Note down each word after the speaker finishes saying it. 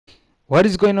What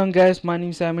is going on, guys? My name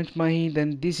is Amit Mahid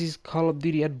and this is Call of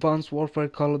Duty Advanced Warfare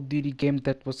Call of Duty game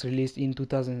that was released in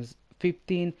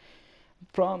 2015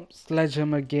 from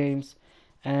Sledgehammer Games.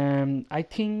 And I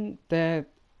think that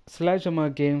Sledgehammer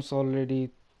Games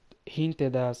already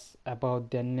hinted us about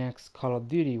their next Call of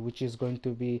Duty, which is going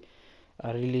to be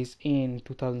released in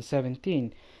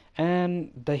 2017.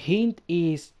 And the hint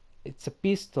is it's a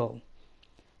pistol.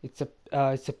 It's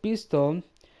a pistol.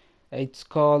 It's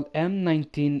called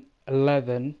M1911.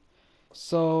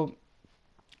 So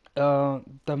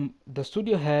the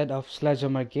studio head of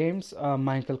Sledgehammer Games,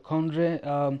 Michael Condrey,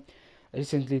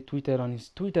 recently tweeted on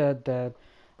his Twitter that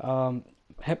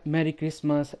Merry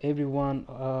Christmas, everyone.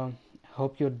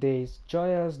 Hope your day is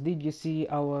joyous. Did you see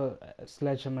our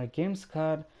Sledgehammer Games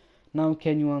card? Now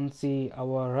can you unsee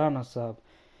our runners-up?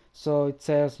 So it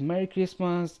says Merry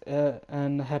Christmas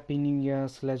and Happy New Year,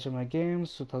 Sledgehammer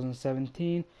Games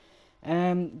 2017.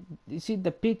 And you see the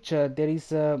picture, there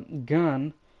is a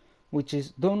gun, which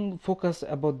is, don't focus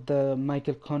about the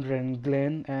Michael Condrey and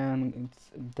Glenn and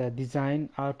it's the design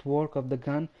artwork of the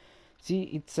gun. See,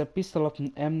 it's a pistol of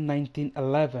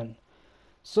M1911.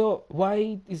 So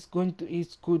why it's going to,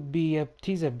 it could be a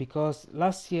teaser, because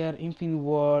last year Infinity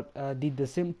Ward did the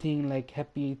same thing, like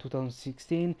Happy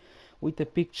 2016, with a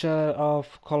picture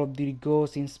of Call of Duty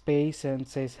Ghost in space and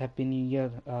says Happy New Year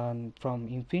from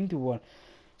Infinity Ward.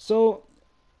 So,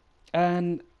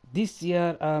 and this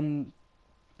year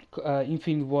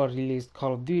Infinity War released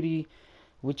Call of Duty,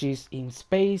 which is in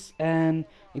space, and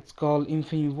it's called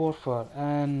Infinity Warfare,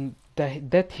 and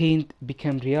that hint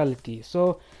became reality.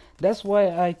 So that's why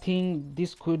I think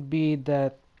this could be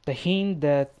the hint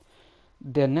that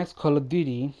the next Call of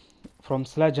Duty from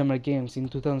Sledgehammer Games in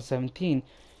 2017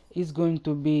 is going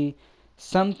to be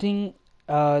something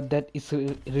that is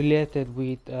related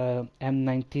with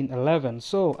M1911.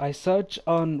 So I searched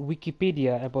on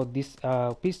Wikipedia about this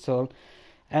pistol,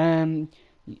 and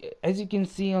as you can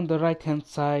see on the right hand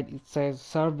side it says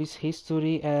service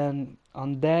history, and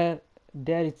on there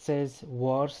it says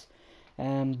wars,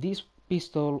 and this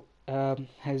pistol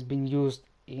has been used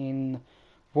in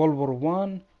World War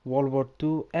One, World War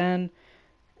Two, and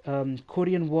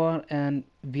Korean War and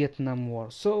Vietnam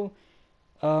War. So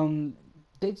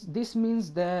this means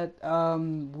that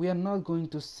we are not going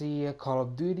to see a Call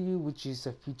of Duty which is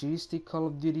a futuristic Call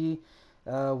of Duty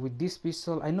with this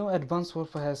pistol. I know Advanced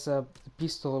Warfare has a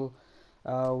pistol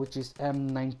which is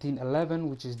M1911,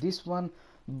 which is this one,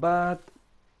 but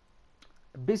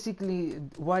basically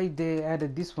why they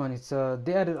added this one, it's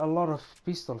they added a lot of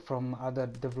pistol from other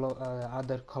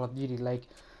Call of Duty, like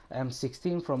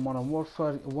M16 from Modern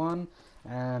Warfare 1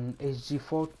 and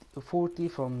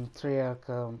HG40 from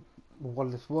Treyarch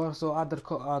World of War. So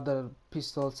other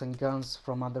pistols and guns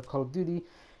from other Call of Duty,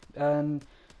 and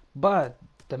but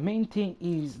the main thing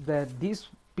is that this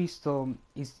pistol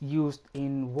is used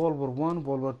in World War One,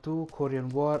 World War Two, Korean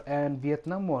War, and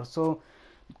Vietnam War. So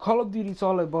Call of Duty is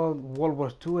all about World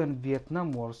War Two and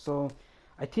Vietnam War. So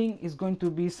I think it's going to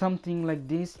be something like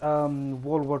this,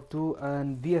 World War Two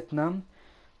and Vietnam.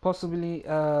 Possibly,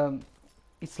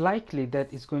 it's likely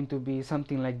that it's going to be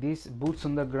something like this. Boots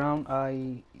on the ground.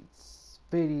 I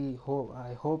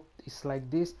hope it's like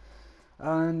this.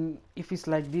 And if it's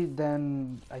like this,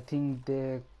 then I think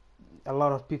a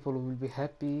lot of people will be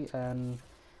happy, and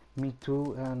me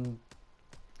too.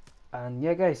 And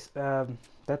yeah, guys,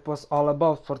 that was all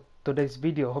about for today's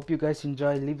video. Hope you guys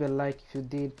enjoy. Leave a like if you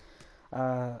did,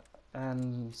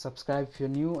 and subscribe if you're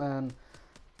new. And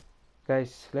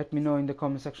guys, let me know in the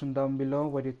comment section down below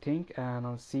what you think, and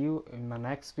I'll see you in my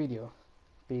next video.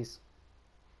 Peace.